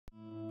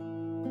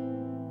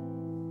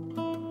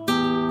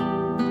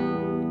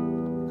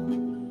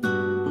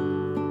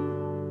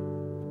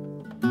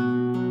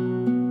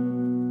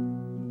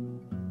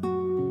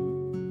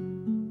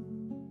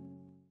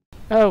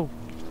Oh,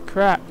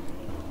 crap.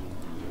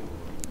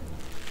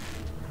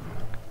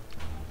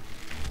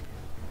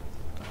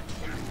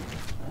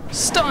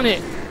 Stun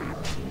it!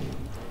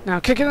 Now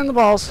kick it in the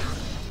balls.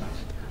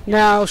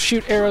 Now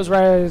shoot arrows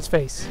right at its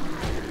face.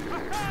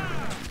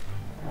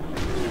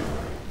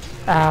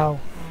 Ow.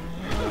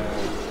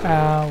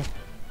 Ow.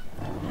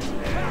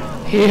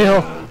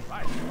 Heal.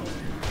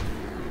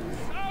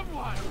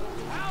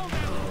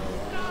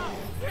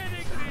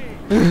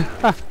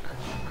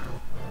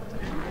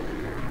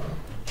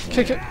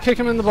 Kick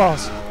him in the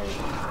balls.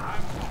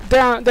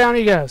 Down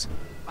he goes.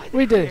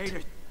 We did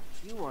it.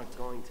 You aren't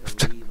going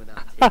to leave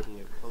without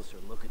taking a closer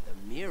look at the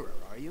mirror,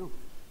 are you?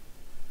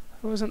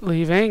 I wasn't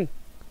leaving.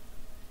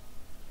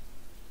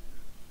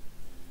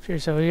 If you're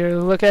so eager to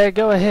look at it,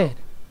 go ahead.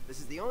 This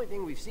is the only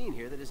thing we've seen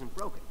here that isn't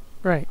broken.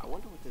 Right. I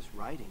wonder what this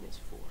writing is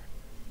for.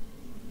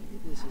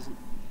 Maybe this isn't...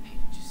 Hey,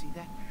 did you see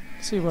that?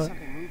 See what?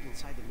 Something moved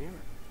inside the mirror.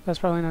 That's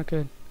probably not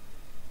good.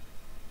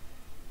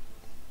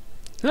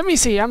 Let me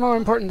see. I'm more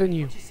important than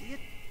you. Did you see it?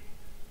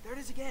 There it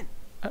is again.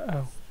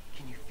 Uh-oh.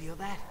 Can you feel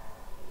that?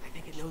 I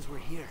think it knows we're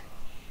here.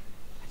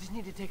 I just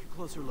need to take a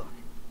closer look.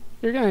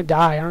 You're gonna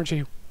die, aren't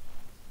you?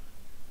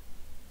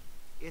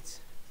 It's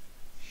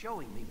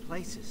showing me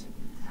places.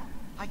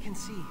 I can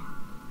see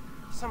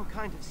some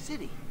kind of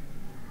city.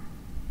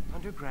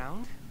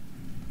 Underground.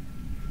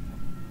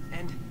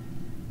 And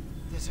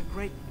there's a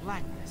great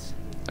blackness.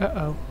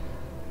 Uh-oh.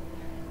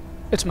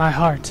 It's my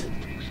heart.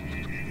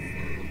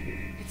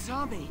 It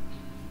saw me.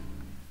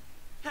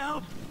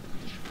 Help!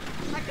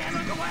 I can't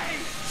look away!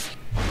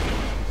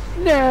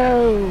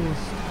 No!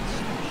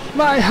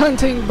 My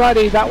hunting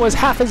buddy that was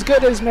half as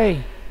good as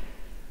me.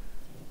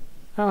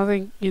 I don't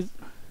think you...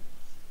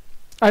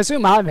 I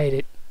assume I made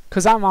it,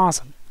 because I'm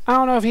awesome. I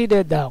don't know if he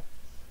did, though.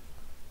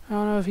 I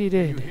don't know if he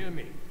did. You hear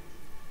me?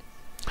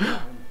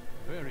 I'm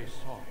very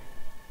sorry.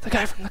 The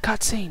guy from the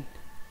cutscene.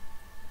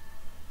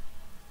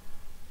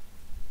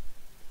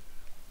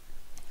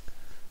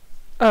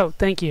 Oh,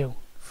 thank you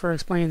for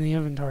explaining the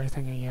inventory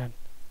thing again.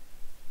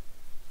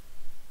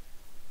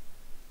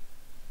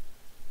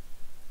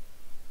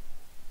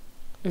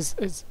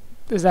 Is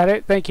that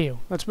it? Thank you.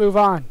 Let's move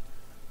on.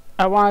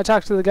 I want to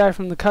talk to the guy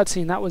from the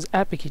cutscene. That was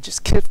epic. He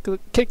just kicked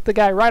the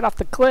guy right off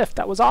the cliff.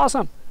 That was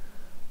awesome.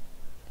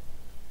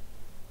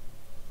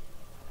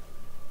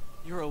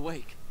 You're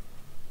awake.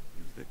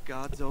 You've the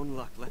god's own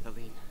luck,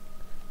 Lethaline.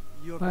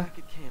 You're What? back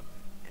at camp.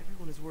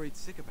 Everyone is worried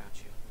sick about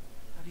you.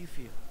 How do you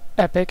feel?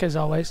 Epic as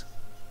always.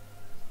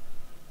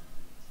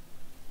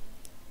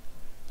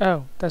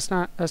 Oh, that's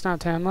not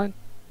Tamlin?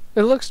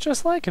 It looks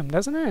just like him,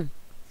 doesn't it?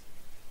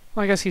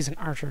 Well, I guess he's an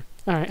archer.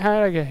 Alright, how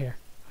did I get here?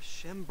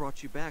 Hashem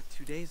brought you back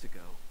 2 days ago.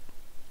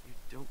 You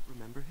don't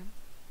remember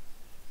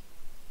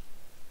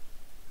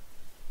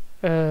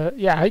him?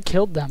 Yeah, I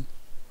killed them.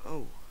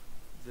 Oh,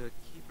 the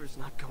Keeper's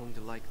not going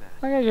to like that.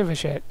 I gotta give a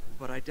shit.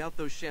 But I doubt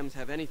those Shems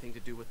have anything to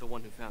do with the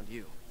one who found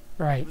you.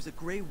 He Right. was a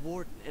Grey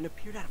Warden and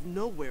appeared out of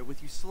nowhere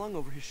with you slung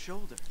over his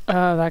shoulder.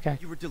 That guy.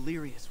 You were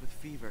delirious with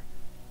fever.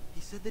 He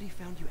said that he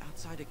found you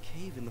outside a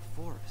cave in the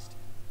forest,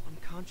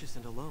 unconscious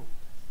and alone.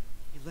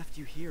 He left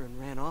you here and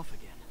ran off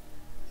again.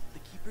 The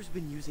Keeper's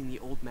been using the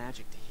old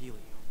magic to heal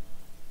you.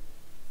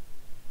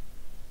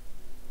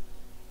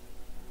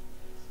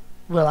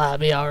 Will I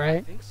be I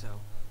alright? think so.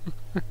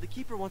 The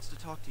Keeper wants to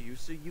talk to you,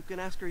 so you can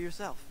ask her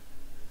yourself.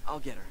 I'll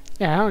get her.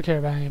 Yeah, I don't care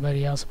about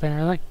anybody else,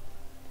 apparently.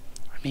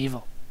 I'm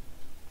evil.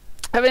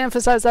 Have I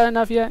emphasized that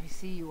enough yet? I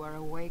see you are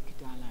awake,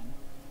 Dalish.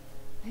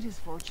 It is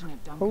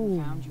fortunate Duncan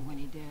Oh. found you when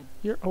he did.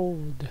 You're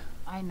old.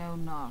 I know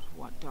not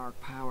what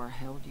dark power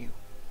held you,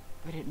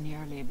 but it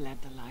nearly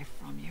bled the life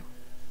from you.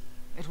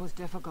 It was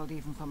difficult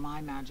even for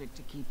my magic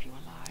to keep you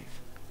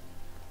alive.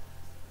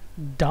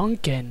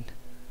 Duncan?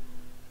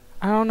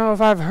 I don't know if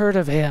I've heard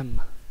of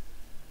him.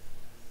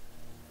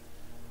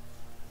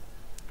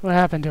 What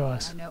happened to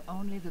us? I know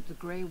only that the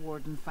Grey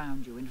Warden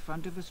found you in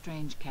front of a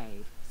strange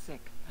cave,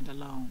 sick and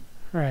alone.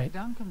 Right.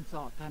 Duncan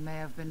thought there may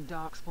have been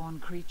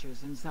darkspawn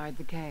creatures inside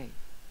the cave.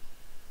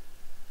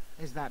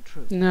 Is that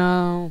true?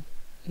 No.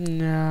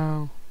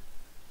 No.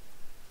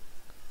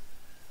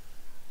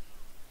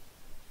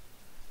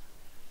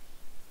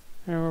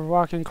 There were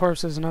walking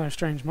corpses and other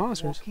strange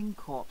monsters. Walking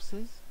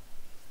corpses?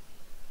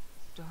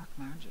 Dark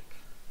magic,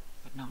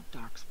 but not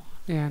darkspawn.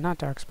 Yeah, not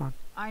Darkspawn.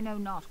 I know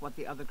not what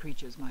the other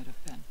creatures might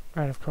have been.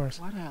 Right, of course.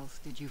 What else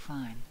did you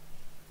find?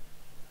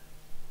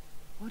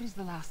 What is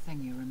the last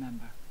thing you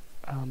remember?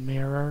 A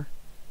mirror.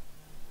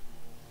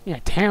 Yeah,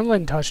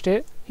 Tamlin touched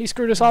it. He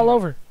screwed us all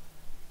over.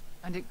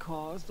 And it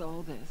caused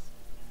all this?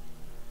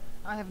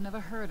 I have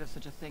never heard of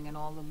such a thing in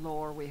all the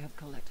lore we have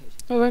collected.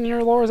 Well, then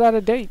your lore's out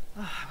of date.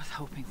 I was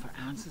hoping for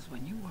answers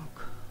when you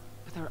woke,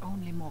 but there are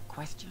only more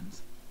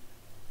questions.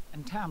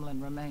 And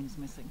Tamlin remains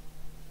missing.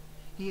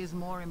 He is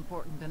more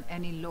important than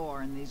any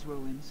lore in these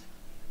ruins.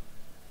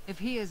 If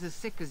he is as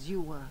sick as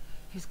you were,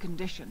 his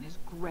condition is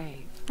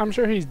grave. I'm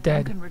sure he's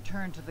dead. Duncan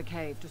returned to the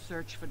cave to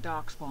search for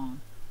Darkspawn,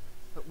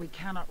 but we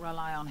cannot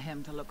rely on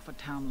him to look for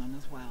Tamlin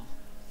as well.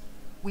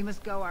 We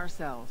must go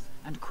ourselves,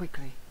 and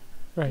quickly.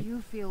 Right. Do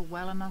you feel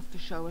well enough to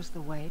show us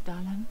the way,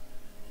 darling?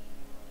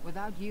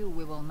 Without you,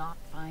 we will not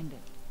find it.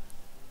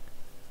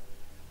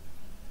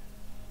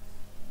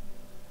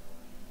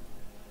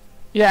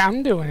 Yeah,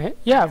 I'm doing it.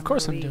 Yeah, I of am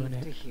course I'm relieved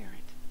doing to it. hear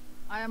it.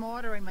 I am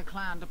ordering the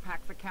clan to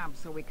pack the camp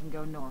so we can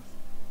go north.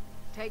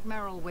 Take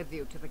Merrill with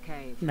you to the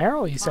cave.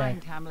 Merrill, you say?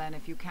 Find Tamlin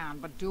if you can,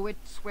 but do it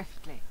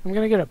swiftly. I'm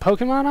gonna get a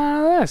Pokemon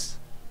out of this?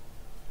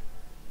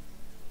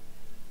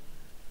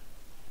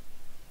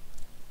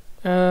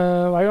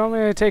 Why do you want me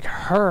to take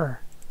her?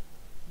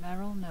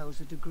 Merrill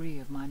knows a degree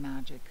of my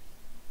magic.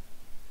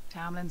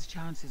 Tamlin's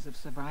chances of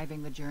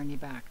surviving the journey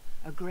back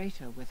are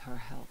greater with her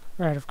help.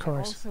 Right, of I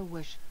course. also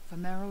wish for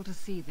Merrill to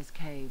see this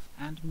cave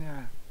and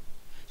mirror.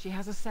 She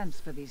has a sense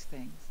for these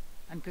things,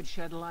 and could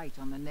shed light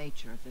on the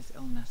nature of this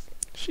illness.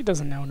 She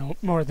doesn't know no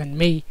more than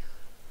me.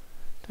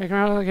 Take her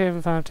out of the cave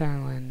and 5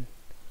 Talon.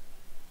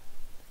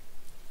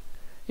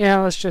 Yeah,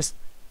 let's just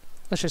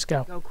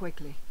go. Go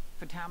quickly,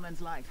 for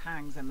Tamlin's life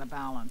hangs in the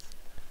balance.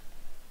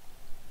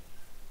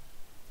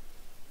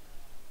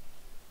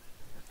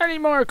 I need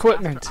more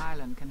equipment. Master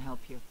Island can help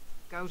you.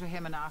 Go to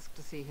him and ask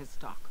to see his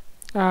stock.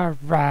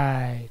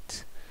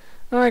 Alright.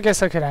 Well, I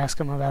guess I could ask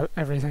him about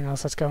everything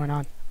else that's going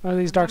on. What are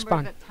these dark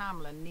spawn? Remember that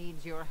Tamlin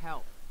needs your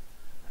help.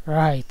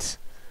 Right.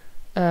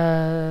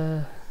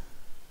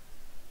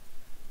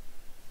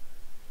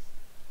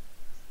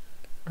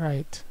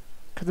 Right.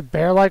 Could the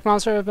bear-like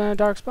monster have been a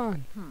dark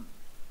spawn?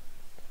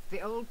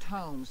 The old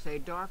tomes say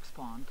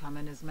darkspawn come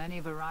in as many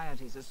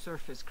varieties as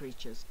surface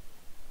creatures.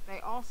 They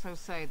also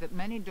say that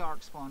many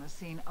darkspawn are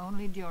seen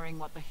only during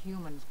what the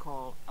humans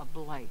call a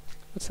blight.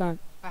 What's that?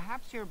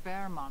 Perhaps your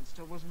bear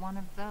monster was one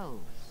of those.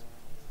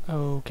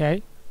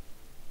 Okay.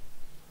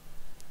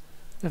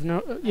 If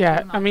no, Do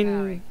yeah, not I mean,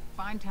 tarry.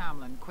 Find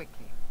Tamlin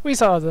quickly. we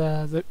saw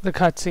the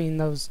cutscene.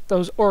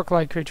 Those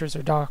orc-like creatures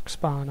are dark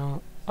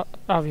spawn,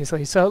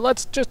 obviously. So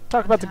let's just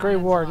talk about the Grey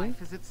Tamlin's Warden.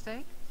 life is at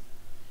stake?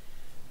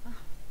 Ah,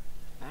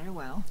 very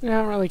well. Yeah,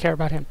 I don't really care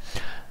about him.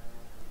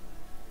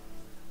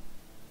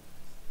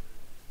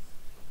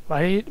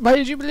 Why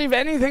did you believe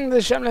anything the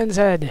Shemlin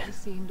said? He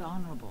seemed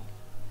honorable,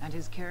 and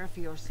his care for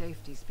your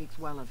safety speaks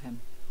well of him.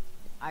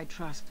 I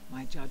trust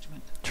my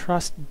judgment.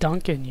 Trust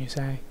Duncan, you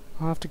say?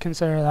 I'll have to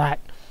consider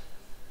that.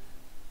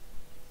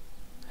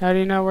 How do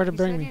you know where to He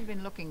bring said me? he'd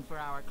been looking for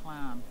our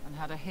clan, and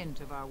had a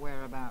hint of our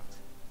whereabouts.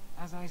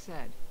 As I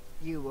said,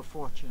 you were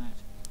fortunate.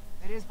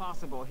 It is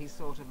possible he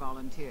sought a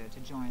volunteer to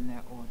join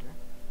their order.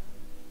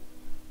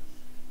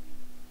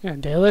 Yeah,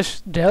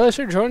 Dalish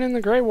are joining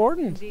the Grey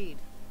Wardens. Indeed.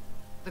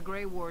 The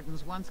Grey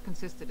Wardens once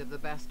consisted of the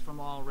best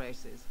from all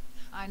races.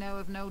 I know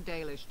of no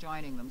Dalish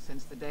joining them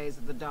since the days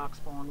of the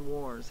Darkspawn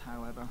Wars,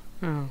 however.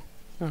 Oh,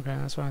 okay,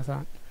 that's what I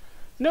thought.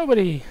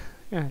 Nobody,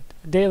 yeah,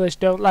 Dalish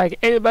don't like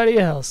anybody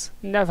else.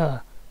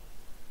 Never.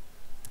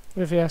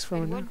 What if you ask for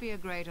It one now? would be a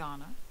great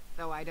honor,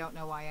 though I don't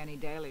know why any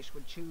Dalish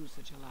would choose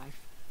such a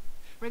life.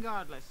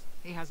 Regardless,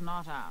 he has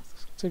not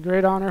asked. It's a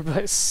great honor,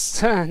 but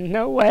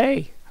no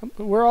way.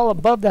 We're all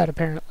above that,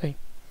 apparently.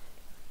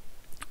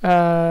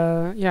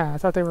 Yeah, I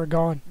thought they were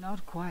gone.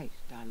 Not quite,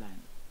 Dalish.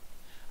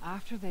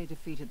 After they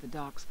defeated the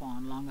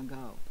Darkspawn long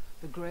ago,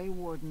 the Grey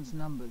Wardens'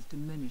 numbers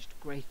diminished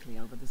greatly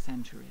over the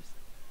centuries.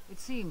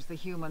 It seems the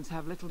humans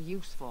have little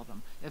use for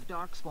them if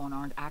Darkspawn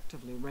aren't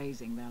actively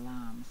raising their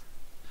lambs.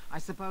 I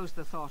suppose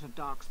the thought of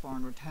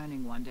Darkspawn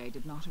returning one day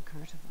did not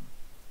occur to them.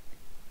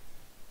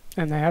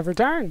 And they have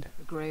returned.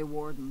 The Grey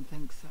Warden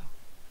thinks so.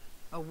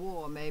 A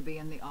war may be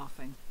in the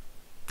offing.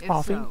 If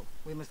Offing? so,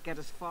 we must get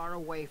as far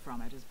away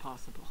from it as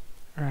possible.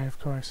 Right, of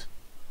course.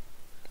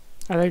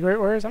 Are they great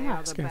warriors? I'm They not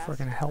are the asking if we're best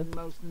going to help. and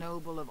most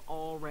noble of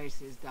all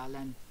races,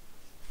 Dalish.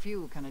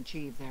 Few can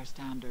achieve their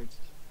standards.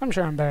 I'm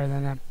sure I'm better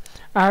than them.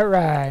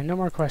 Alright, no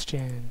more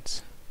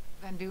questions.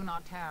 Then do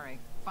not tarry.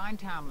 Find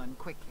Tamlin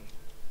quickly.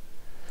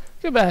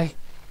 Goodbye.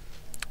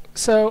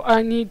 So,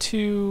 I need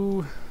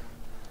to...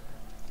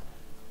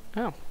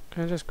 Oh,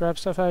 can I just grab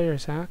stuff out of your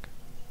sack?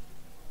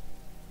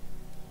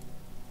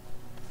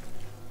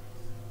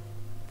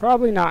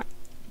 Probably not.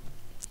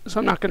 So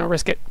I'm not going to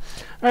risk it.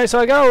 Alright, so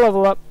I got to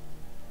level up.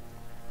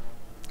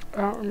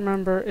 I don't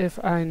remember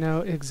if I know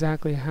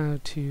exactly how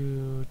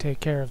to take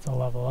care of the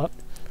level up.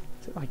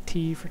 Is it like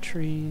T for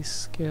trees,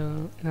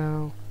 skill?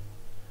 No.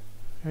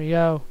 There we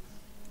go.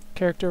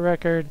 Character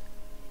record.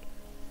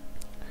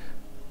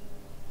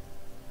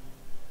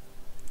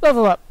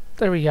 Level up.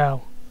 There we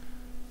go.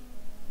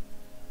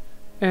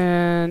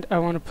 And I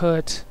want to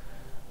put,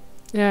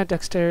 yeah,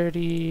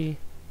 dexterity,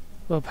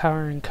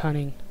 willpower, and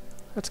cunning.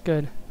 That's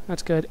good.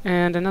 That's good.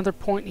 And another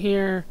point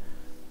here.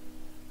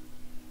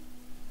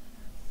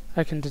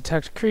 I can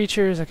detect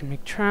creatures, I can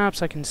make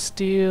traps, I can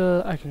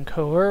steal, I can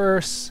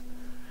coerce.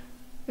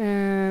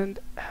 And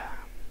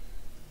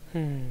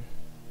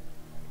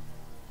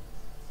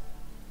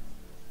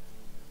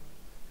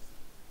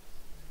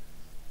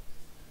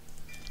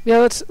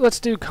yeah, let's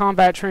do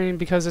combat training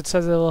because it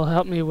says it will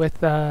help me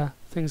with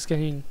things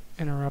getting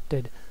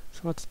interrupted.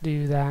 So let's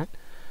do that.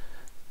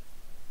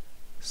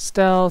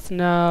 Stealth,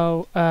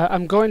 no.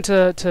 I'm going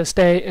to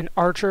stay an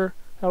archer.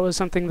 That was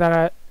something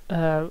that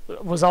I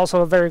was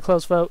also a very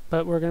close vote,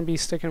 but we're going to be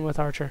sticking with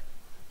archer.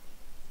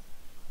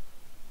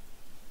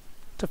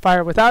 to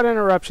fire without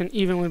interruption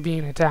even when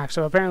being attacked.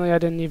 So apparently I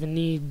didn't even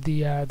need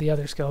the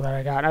other skill that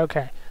I got.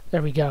 Okay,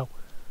 there we go.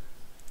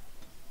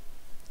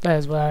 That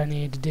is what I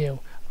need to do.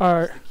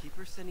 Is the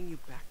Keeper sending you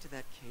back to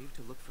that cave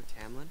to look for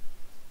Tamlin?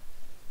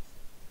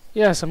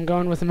 Yes, I'm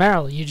going with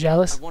Meryl. You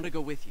jealous? I want to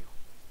go with you.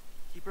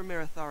 Keeper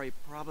Marathari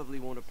probably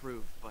won't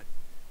approve, but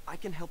I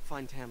can help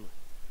find Tamlin.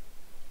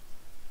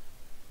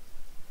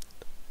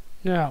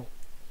 No.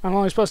 I'm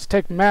only supposed to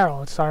take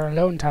Meryl. It's our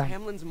alone time.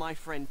 Tamlin's my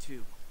friend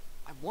too.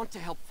 I want to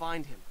help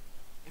find him.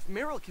 If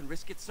Meryl can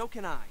risk it, so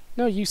can I.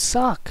 No, you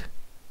suck.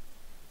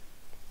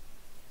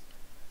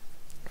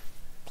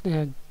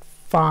 Yeah,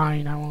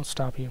 fine, I won't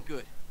stop you.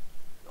 Good.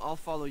 I'll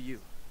follow you.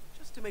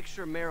 Just to make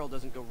sure Meryl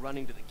doesn't go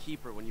running to the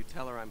Keeper when you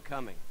tell her I'm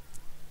coming.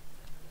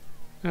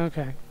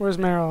 Okay, where's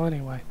Meryl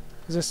anyway?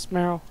 Is this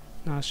Meryl?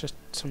 No, it's just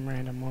some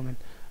random woman.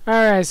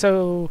 Alright,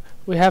 so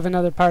we have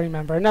another party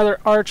member. Another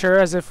archer,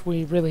 as if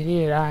we really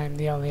need it. I am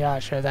the only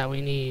archer that we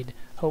need,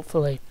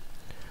 hopefully.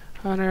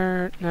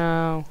 Hunter,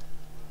 no.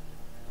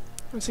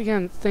 Once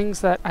again,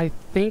 things that I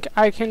think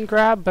I can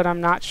grab, but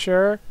I'm not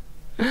sure.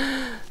 Is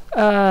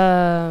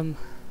that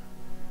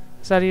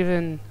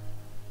even...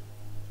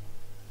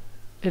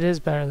 It is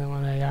better than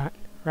what I got.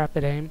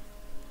 Rapid aim.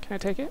 Can I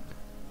take it?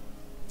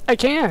 I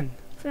can!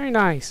 Very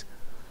nice.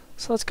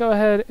 So let's go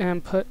ahead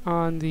and put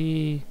on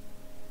the...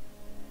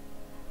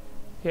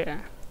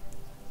 Yeah.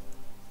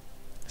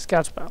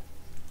 Scout's bow.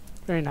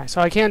 Very nice.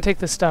 So I can take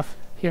this stuff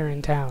here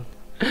in town.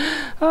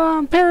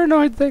 I'm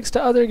paranoid thanks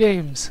to other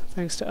games.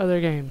 Thanks to other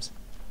games.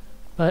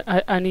 But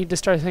I need to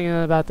start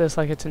thinking about this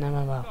like it's an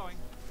MMO.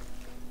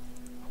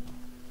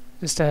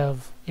 Instead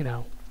of, you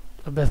know,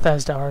 a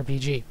Bethesda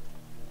RPG.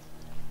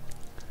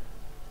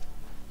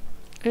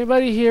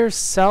 Anybody here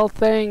sell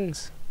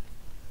things?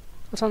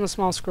 What's on the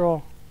small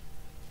scroll?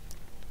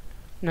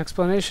 An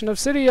explanation of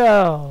city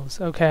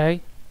elves.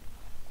 Okay.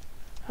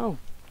 Oh,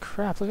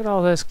 crap. Look at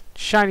all this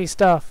shiny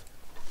stuff.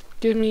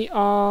 Give me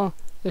all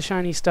the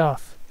shiny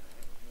stuff.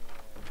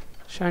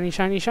 Shiny,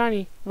 shiny,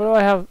 shiny. What do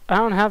I have? I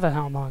don't have a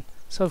helm on.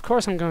 So, of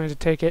course, I'm going to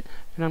take it.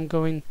 And I'm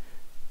going...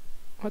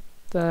 What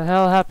the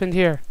hell happened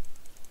here?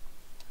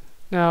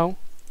 No.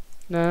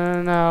 No,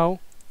 no, no.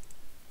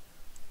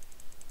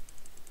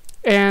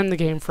 And the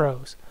game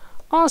froze.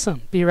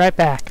 Awesome. Be right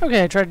back.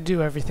 Okay, I tried to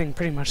do everything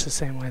pretty much the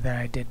same way that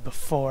I did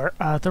before.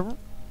 The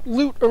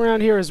loot around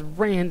here is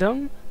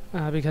random.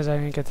 Because I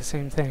didn't get the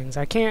same things.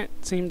 I can't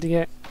seem to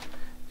get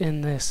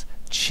in this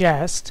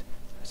chest.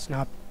 It's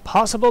not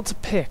possible to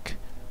pick,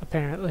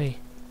 apparently.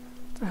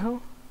 What the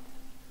hell?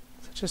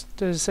 Does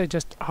it say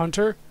just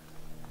hunter?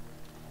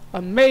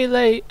 A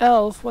melee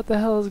elf? What the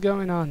hell is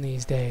going on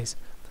these days?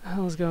 What the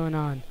hell is going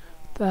on?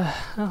 What the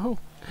hell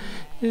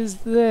is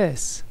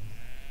this?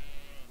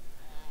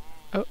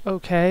 Oh,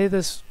 okay,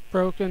 this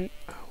broken...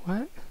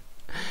 What?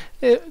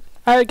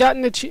 I got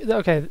an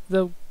achievement... Okay,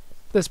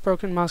 this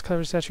broken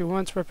moss-covered statue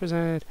once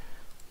represented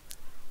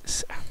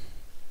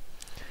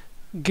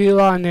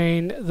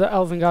Gilanane, the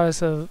elven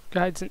goddess of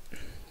guides.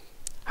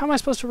 How am I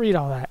supposed to read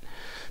all that?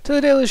 To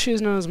the Dalish, she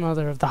is known as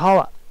Mother of the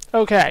Hala.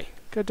 Okay,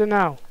 good to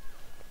know.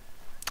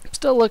 I'm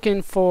still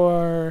looking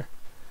for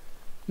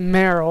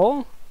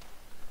Meryl,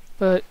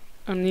 but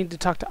I need to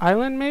talk to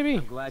Island, maybe?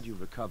 I'm glad you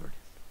recovered.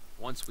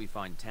 Once we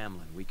find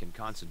Tamlin, we can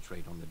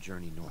concentrate on the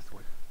journey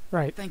northward.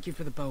 Right. Thank you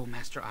for the bow,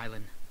 Master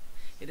Island.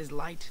 It is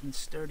light and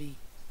sturdy.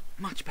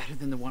 Much better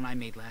than the one I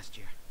made last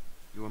year.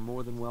 You are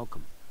more than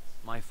welcome.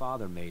 My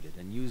father made it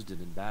and used it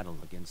in battle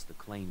against the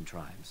Clane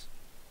tribes.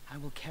 I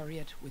will carry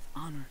it with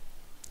honor.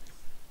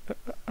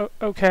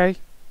 Okay.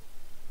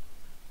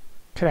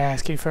 Could I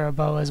ask you for a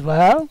bow as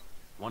well?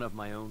 One of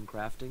my own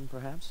crafting,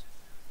 perhaps?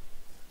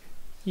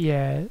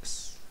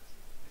 Yes.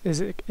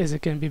 Is it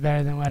going to be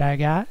better than what I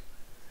got?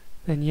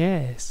 Then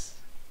yes.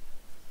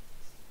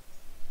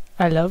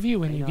 I love you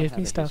when you give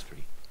me stuff.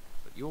 History,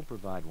 but you'll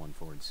provide one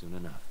for it soon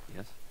enough,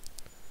 yes?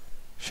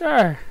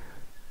 Sure.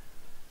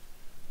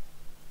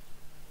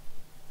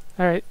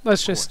 Alright,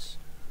 let's just...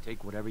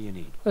 Take whatever you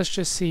need. Let's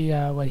just see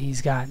what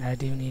he's got. I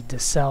do need to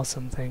sell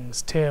some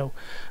things too.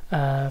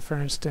 For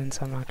instance,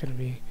 I'm not going to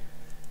be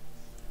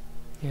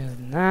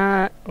using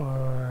that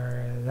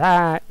or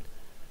that.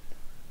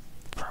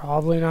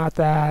 Probably not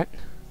that.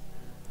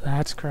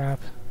 That's crap.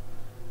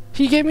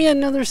 He gave me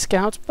another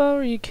scout's bow?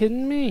 Are you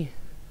kidding me?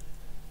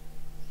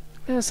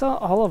 I'm gonna sell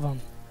all of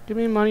them. Give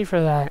me money for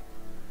that.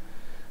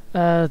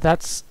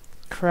 That's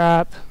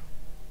crap.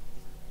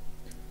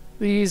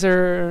 These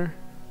are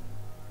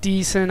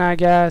decent, I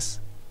guess.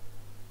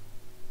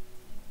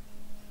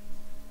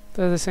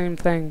 They're the same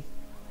thing.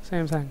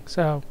 Same thing.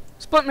 So,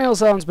 split mail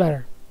sounds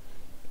better.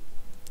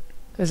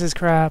 This is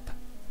crap.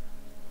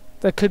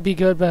 That could be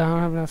good, but I don't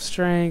have enough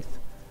strength.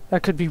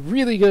 That could be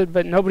really good,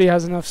 but nobody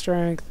has enough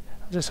strength.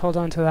 I'll just hold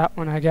on to that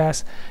one, I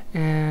guess.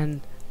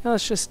 And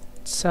let's just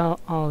sell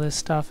all this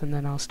stuff, and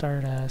then I'll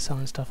start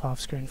selling stuff off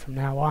screen from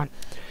now on.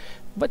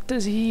 What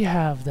does he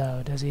have,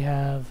 though? Does he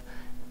have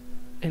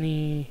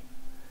any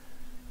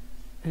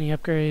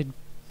upgrade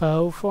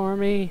bow for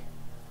me?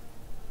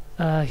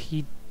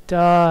 He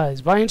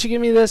does. Why didn't you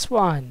give me this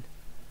one?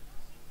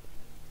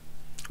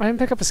 I didn't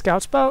pick up a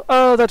scout's bow?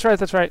 Oh, that's right,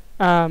 that's right.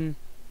 I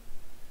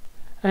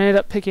ended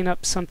up picking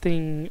up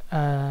something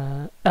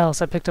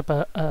else. I picked up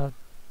a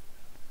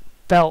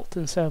belt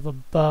instead of a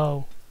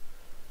bow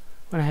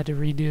when I had to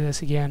redo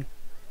this again.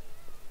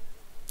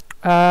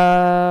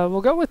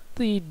 We'll go with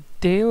the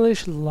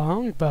Dalish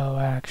longbow,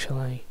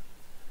 actually.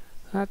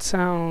 Yeah,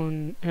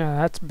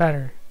 that's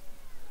better.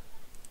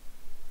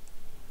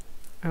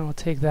 And we'll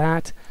take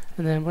that.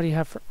 And then what do you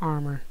have for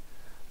armor?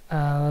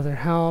 Leather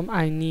helm.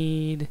 I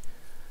need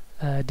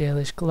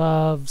Dalish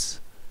gloves.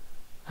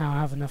 I don't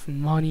have enough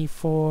money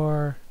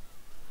for.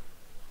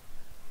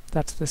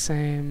 That's the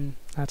same.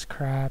 That's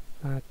crap.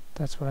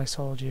 That's what I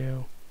sold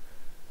you.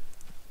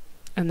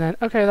 And then,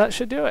 okay, that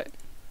should do it.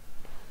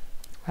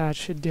 That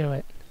should do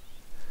it.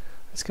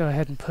 Let's go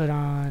ahead and put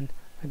on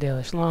a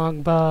Dalish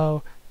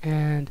longbow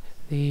and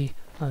the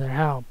leather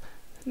helm.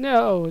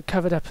 No, it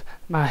covered up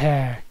my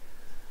hair.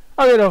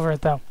 I'll get over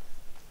it, though.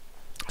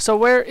 So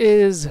where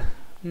is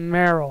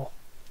Meryl?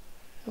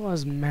 It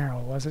was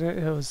Meryl, wasn't it?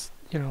 It was,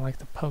 you know, like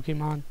the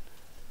Pokemon.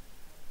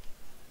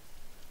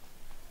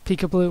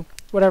 Peekaboo,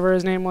 whatever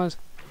his name was.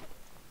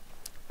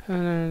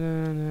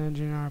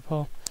 Junior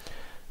Pole.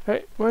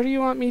 Alright, where do you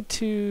want me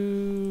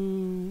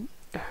to...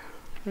 Where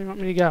do you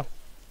want me to go?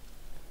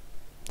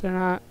 They're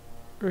not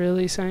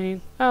really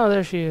saying... Oh,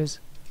 there she is.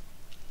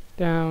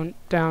 Down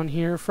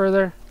here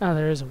further? Oh,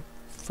 there is a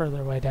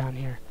further way down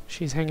here.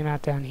 She's hanging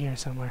out down here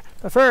somewhere.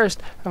 But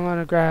first, I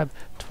want to grab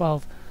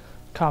 12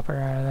 copper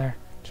out of there.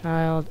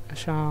 Child, a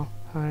shawl,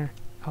 hunter,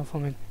 elf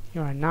woman.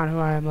 You are not who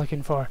I am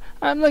looking for.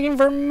 I'm looking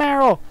for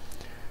Meryl!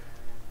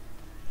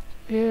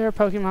 Here,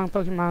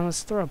 Pokemon,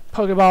 let's throw a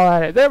Pokeball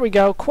at it. There we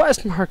go,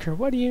 quest marker,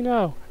 what do you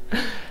know?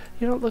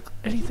 You don't look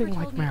anything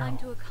like Meryl. I'm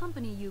to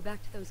accompany you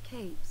back to those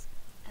caves.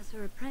 As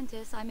her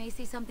apprentice, I may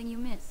see something you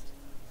missed.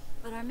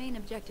 But our main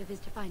objective is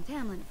to find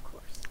Tamlin, of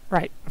course.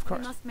 Right, of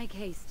course. We must make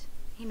haste.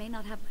 He may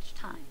not have much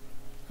time.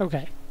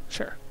 Okay,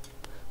 sure.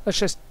 Let's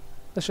just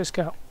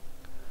go.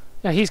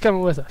 Yeah, he's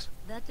coming with us.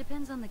 That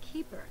depends on the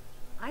Keeper.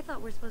 I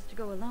thought we're supposed to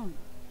go alone.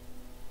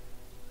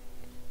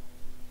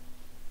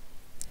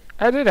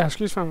 I did ask.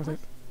 He's fine with it.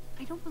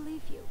 I don't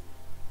believe you.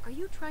 Are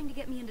you trying to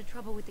get me into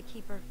trouble with the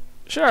Keeper?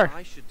 Sure.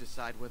 I should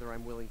decide whether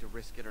I'm willing to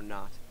risk it or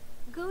not.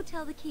 Go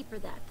tell the Keeper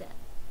that, then.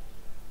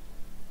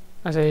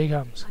 I say he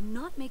comes. I'm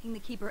not making the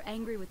Keeper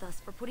angry with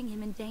us for putting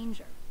him in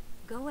danger.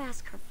 Go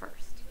ask her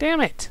first. Damn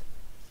it!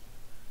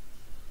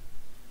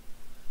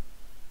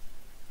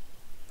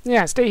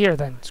 Yeah, stay here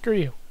then. Screw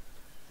you.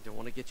 I don't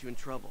want to get you in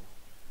trouble.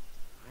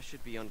 I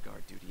should be on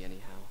guard duty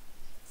anyhow.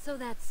 So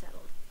that's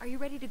settled. Are you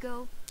ready to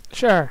go?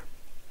 Sure.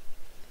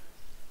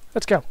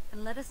 Let's go.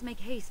 And let us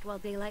make haste while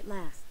daylight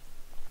lasts.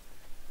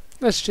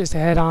 Let's just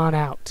head on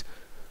out.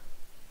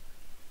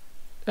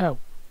 Oh,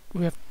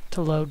 we have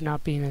to load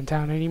not being in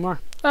town anymore.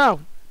 Oh.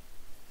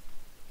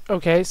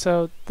 Okay,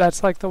 so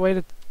that's like the way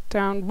to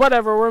town.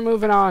 Whatever, we're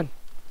moving on.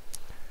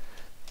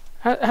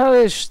 How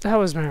is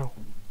Meryl?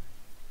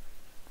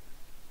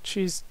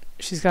 She's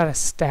got a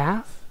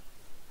staff?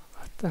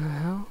 What the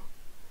hell?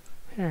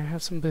 Here,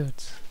 have some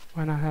boots.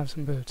 Why not have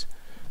some boots?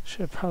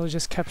 Should have probably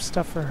just kept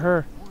stuff for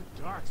her.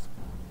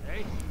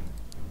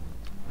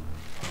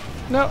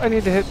 No, I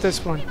need to hit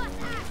this one.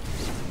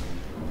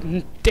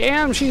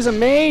 Damn, she's a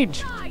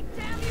mage!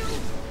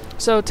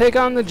 So take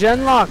on the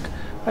Genlock.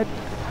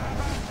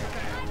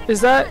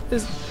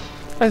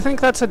 I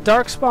think that's a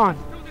dark spawn.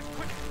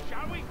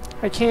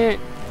 I can't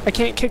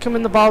kick him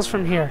in the balls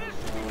from here.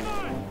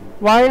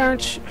 Why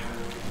aren't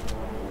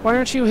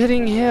you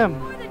hitting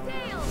him?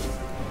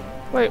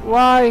 Wait,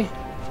 why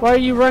are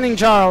you running,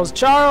 Charles?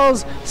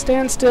 Charles,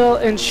 stand still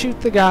and shoot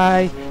the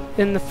guy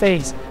in the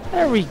face.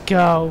 There we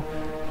go.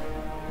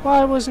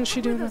 Why wasn't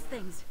she doing that?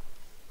 Things?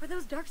 Were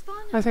those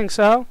darkspawn? I think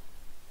so.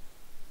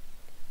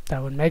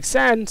 That would make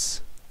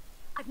sense.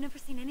 I've never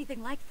seen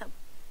anything like them.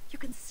 You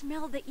can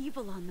smell the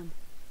evil on them.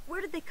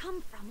 Where did they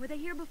come from? Were they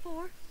here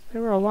before? They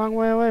were a long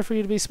way away for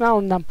you to be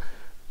smelling them.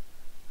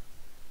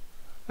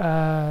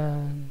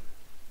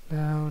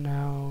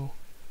 No.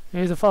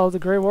 Maybe they followed the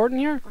Grey Warden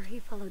here? Or he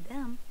followed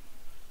them.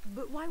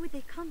 But why would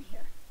they come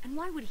here? And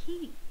why would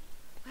he?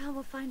 Well,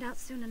 we'll find out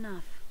soon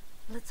enough.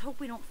 Let's hope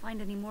we don't find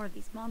any more of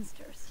these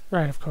monsters.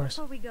 Right, of course.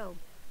 Before we go,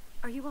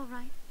 are you all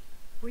right?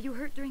 Were you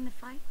hurt during the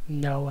fight?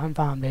 No, I'm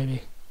fine,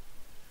 baby.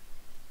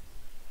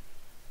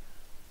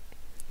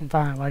 I'm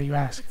fine. Why do you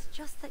ask? It's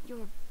just that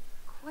you're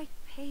quite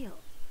pale.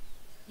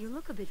 You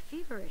look a bit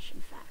feverish,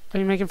 in fact. Are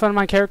you making fun of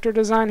my character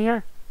design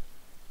here?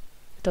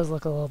 It does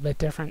look a little bit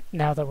different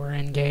now that we're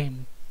in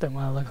game than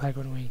what it looked like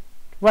when we...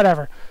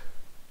 Whatever.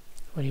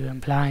 What are you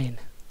implying?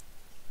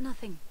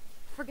 Nothing.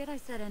 Forget I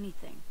said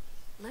anything.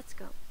 Let's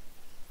go.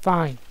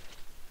 Fine.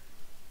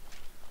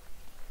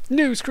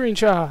 New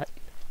screenshot!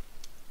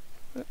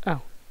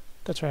 Oh,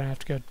 that's right. I have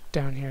to go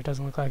down here. It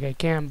doesn't look like I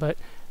can, but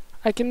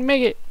I can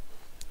make it.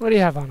 What do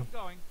you have on them?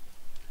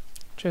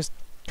 Just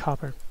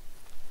copper.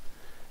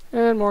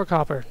 And more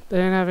copper. They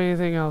didn't have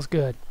anything else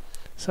good.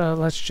 So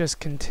let's just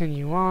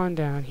continue on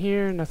down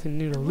here. Nothing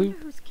new to I loot.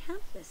 wonder whose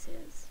camp this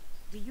is.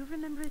 Do you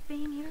remember it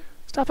being here?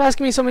 Stop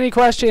asking me so many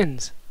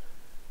questions.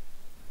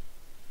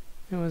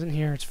 It wasn't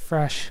here. It's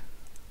fresh.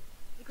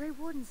 The Grey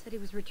Warden said he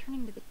was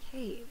returning to the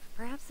cave.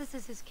 Perhaps this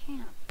is his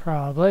camp.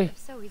 Probably. If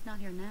so, he's not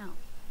here now.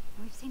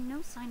 And we've seen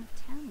no sign of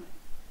Tamlin.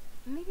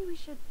 Maybe we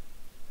should...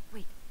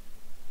 Wait.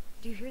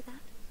 Do you hear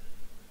that?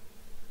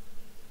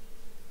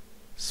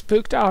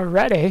 Spooked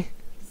already.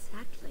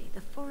 Exactly.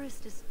 The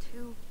forest is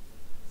too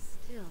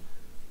still.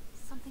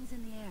 Something's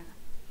in the air.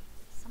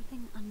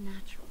 Something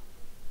unnatural.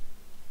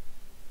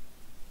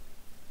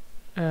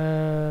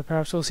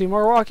 Perhaps we'll see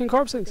more walking If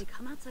corpses. they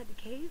come outside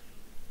the cave,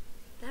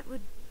 that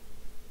would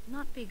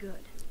not be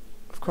good.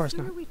 Of course The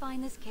sooner not. we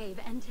find this cave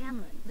and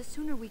Tamlin, the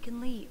sooner we can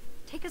leave.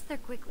 Take us there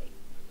quickly.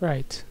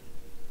 Right.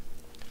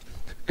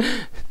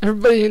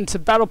 Everybody into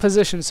battle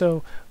position,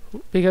 so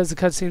because the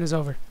cutscene is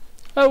over.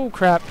 Oh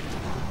crap!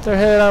 They're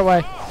headed our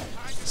way.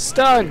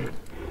 Stun.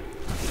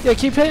 Yeah,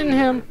 keep hitting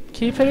him.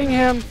 Keep hitting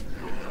him.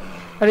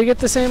 I didn't get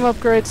the same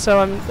upgrade, so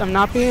I'm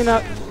not being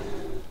up.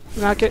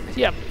 Not get.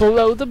 Yeah,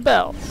 below the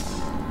belt.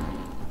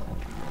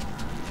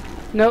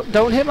 No,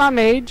 don't hit my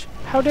mage.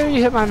 How dare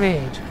you hit my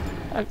mage?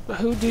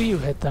 Who do you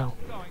hit though?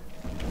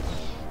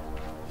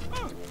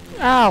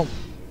 Ow!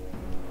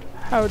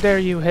 How dare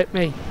you hit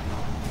me?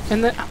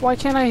 And then why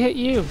can't I hit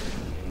you?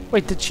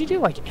 Wait, did she do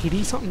like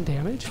 80 something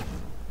damage?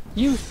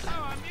 You.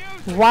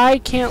 Why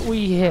can't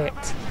we hit?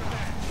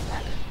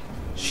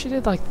 She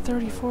did like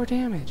 34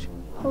 damage.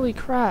 Holy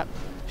crap.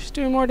 She's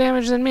doing more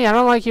damage than me. I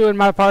don't like you in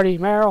my party,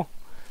 Meryl.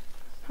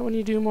 How when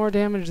you do more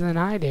damage than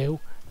I do?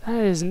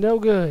 That is no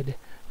good.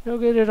 No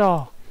good at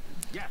all.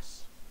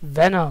 Yes.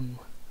 Venom.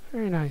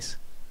 Very nice.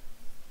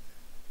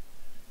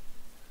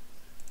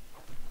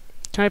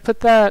 Can I put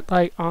that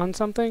like on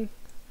something?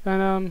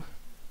 Venom.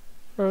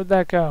 Where would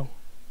that go?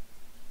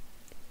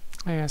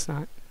 I guess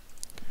not.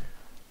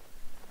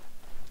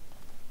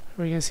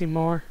 Are we gonna see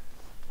more?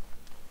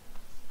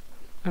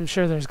 I'm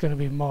sure there's gonna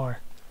be more.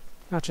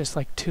 Not just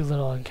like 2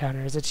 little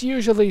encounters. It's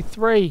usually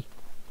 3.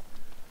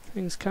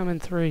 Things come in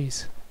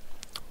 3s.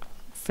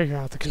 Figure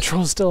out the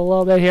controls still a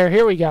little bit here.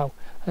 Here we go.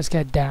 Let's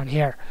get down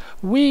here.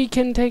 We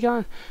can take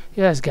on...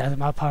 Yes, gather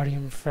my party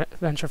and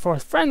venture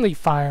forth. Friendly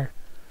fire.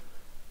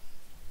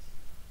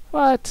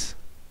 What?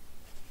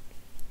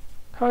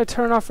 How do I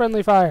turn off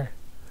friendly fire?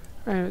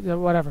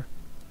 Whatever.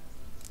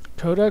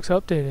 Codex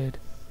updated.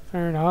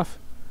 Fair enough.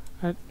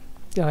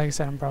 Yeah, like I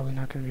said, I'm probably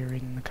not going to be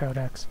reading the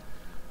codex.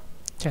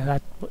 Yeah,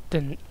 that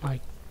didn't,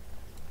 like,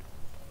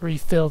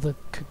 refill the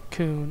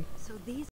cocoon. So these